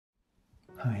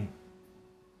Hi.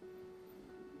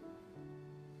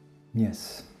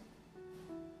 Yes.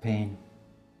 Pain.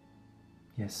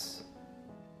 Yes.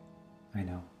 I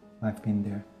know. I've been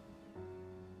there.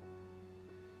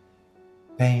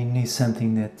 Pain is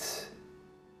something that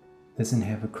doesn't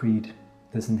have a creed,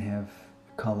 doesn't have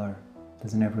a color,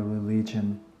 doesn't have a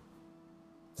religion,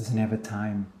 doesn't have a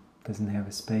time, doesn't have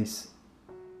a space.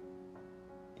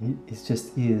 It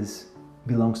just is,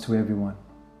 belongs to everyone.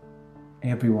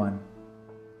 Everyone,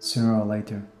 sooner or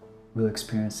later, will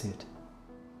experience it.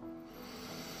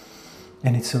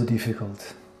 And it's so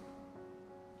difficult.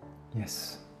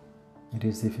 Yes, it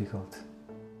is difficult.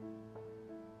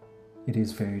 It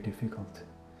is very difficult.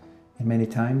 And many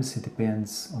times it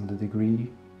depends on the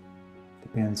degree,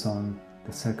 depends on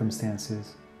the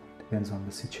circumstances, depends on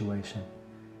the situation.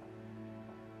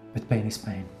 But pain is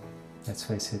pain, let's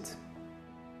face it.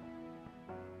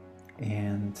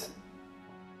 And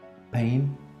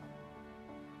pain,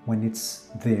 when it's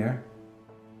there,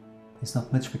 there's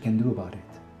not much we can do about it.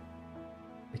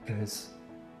 Because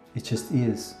it just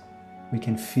is. We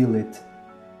can feel it,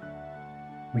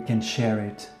 we can share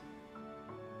it,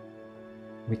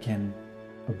 we can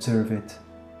observe it,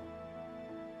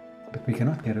 but we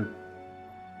cannot get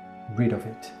rid of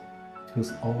it. It will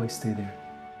always stay there.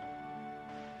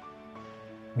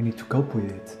 We need to cope with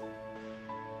it.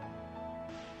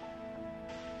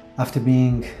 After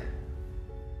being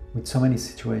with so many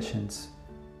situations,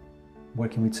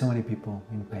 working with so many people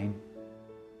in pain,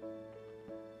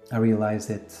 I realized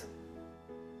that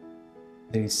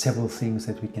there is several things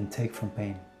that we can take from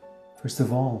pain. First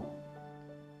of all,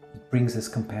 it brings us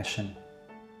compassion,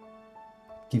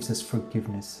 gives us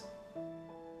forgiveness,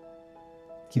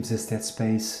 gives us that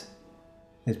space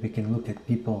that we can look at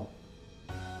people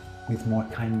with more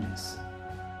kindness,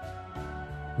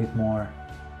 with more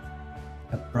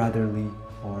a brotherly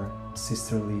or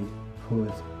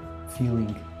sisterlyhood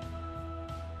feeling,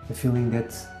 the feeling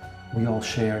that we all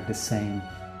share the same,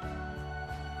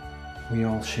 we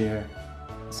all share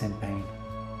the same pain.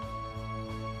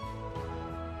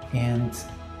 And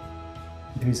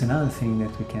there is another thing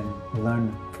that we can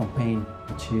learn from pain,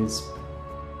 which is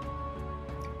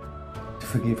to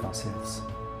forgive ourselves,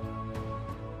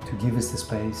 to give us the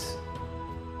space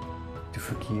to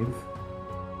forgive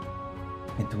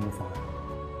and to move on.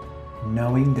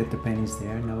 Knowing that the pain is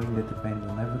there, knowing that the pain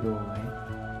will never go away,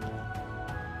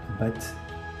 but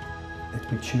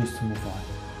that we choose to move on.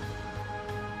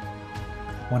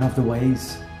 One of the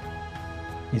ways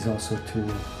is also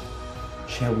to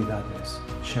share with others,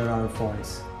 share our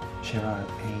voice, share our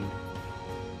pain,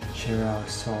 share our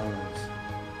sorrows.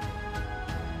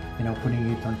 Putting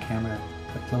it on camera,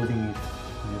 uploading it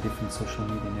on the different social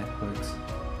media networks,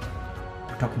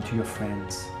 or talking to your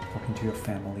friends, talking to your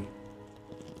family.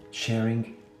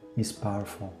 Sharing is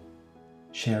powerful.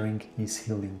 Sharing is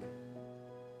healing.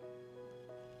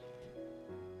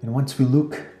 And once we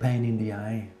look pain in the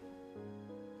eye,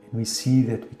 and we see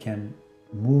that we can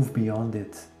move beyond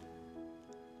it,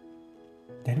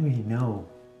 then we know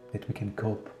that we can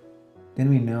cope. Then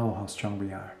we know how strong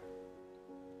we are.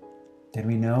 Then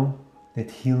we know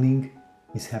that healing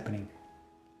is happening.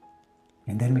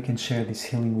 And then we can share this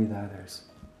healing with others.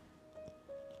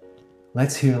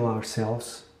 Let's heal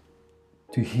ourselves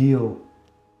to heal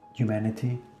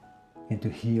humanity and to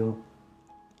heal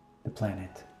the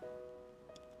planet.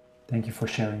 Thank you for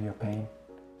sharing your pain.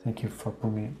 Thank you for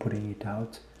putting it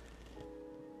out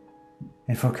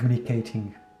and for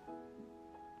communicating,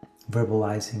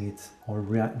 verbalizing it or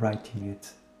writing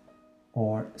it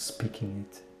or speaking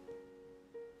it.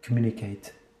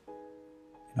 Communicate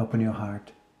and open your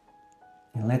heart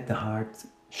and let the heart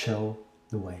show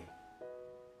the way.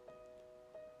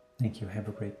 Thank you. Have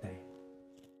a great day.